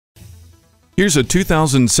Here's a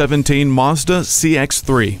 2017 Mazda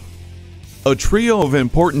CX-3. A trio of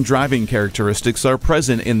important driving characteristics are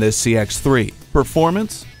present in this CX-3: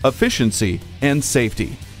 performance, efficiency, and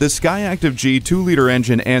safety. The Skyactiv G 2-liter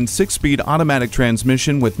engine and 6-speed automatic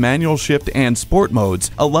transmission with manual shift and sport modes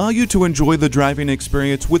allow you to enjoy the driving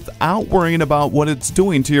experience without worrying about what it's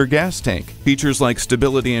doing to your gas tank. Features like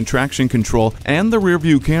stability and traction control and the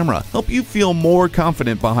rear-view camera help you feel more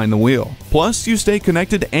confident behind the wheel. Plus, you stay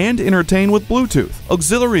connected and entertained with Bluetooth,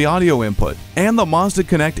 auxiliary audio input, and the Mazda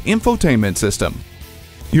Connect infotainment system.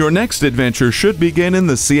 Your next adventure should begin in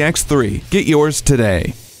the CX-3. Get yours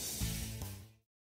today.